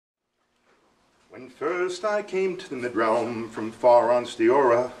When first I came to the Midrealm from far on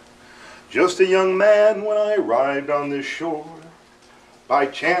Steora, just a young man when I arrived on this shore, by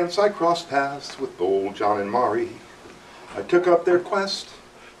chance I crossed paths with bold John and Mari. I took up their quest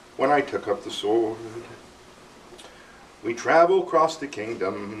when I took up the sword. We travel across the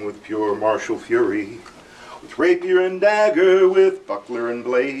kingdom with pure martial fury, with rapier and dagger, with buckler and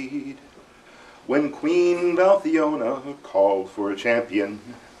blade. When Queen Valthiona called for a champion,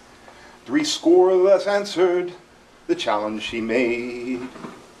 70 of us answered the challenge she made.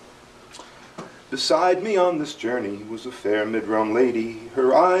 Beside me on this journey was a fair mid-realm lady.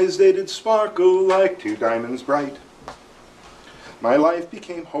 Her eyes, they did sparkle like 2 diamonds bright. My life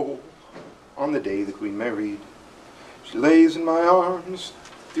became whole on the day that we married. She lays in my arms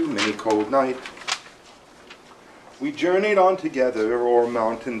through many cold night. We journeyed on together o'er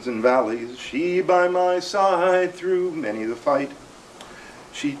mountains and valleys, she by my side through many the fight.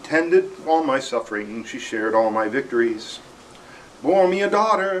 She tended all my suffering, she shared all my victories, bore me a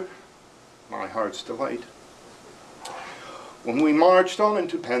daughter, my heart's delight. When we marched on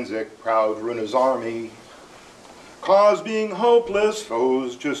into Penzek, proud Runa's army, cause being hopeless,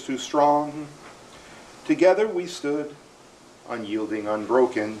 foes just too strong, together we stood, unyielding,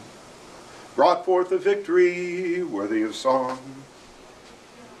 unbroken, brought forth a victory worthy of song.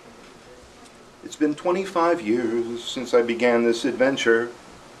 It's been 25 years since I began this adventure,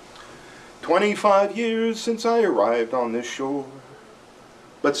 25 years since I arrived on this shore,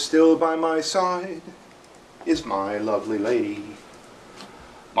 but still by my side is my lovely lady,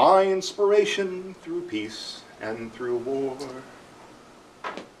 my inspiration through peace and through war.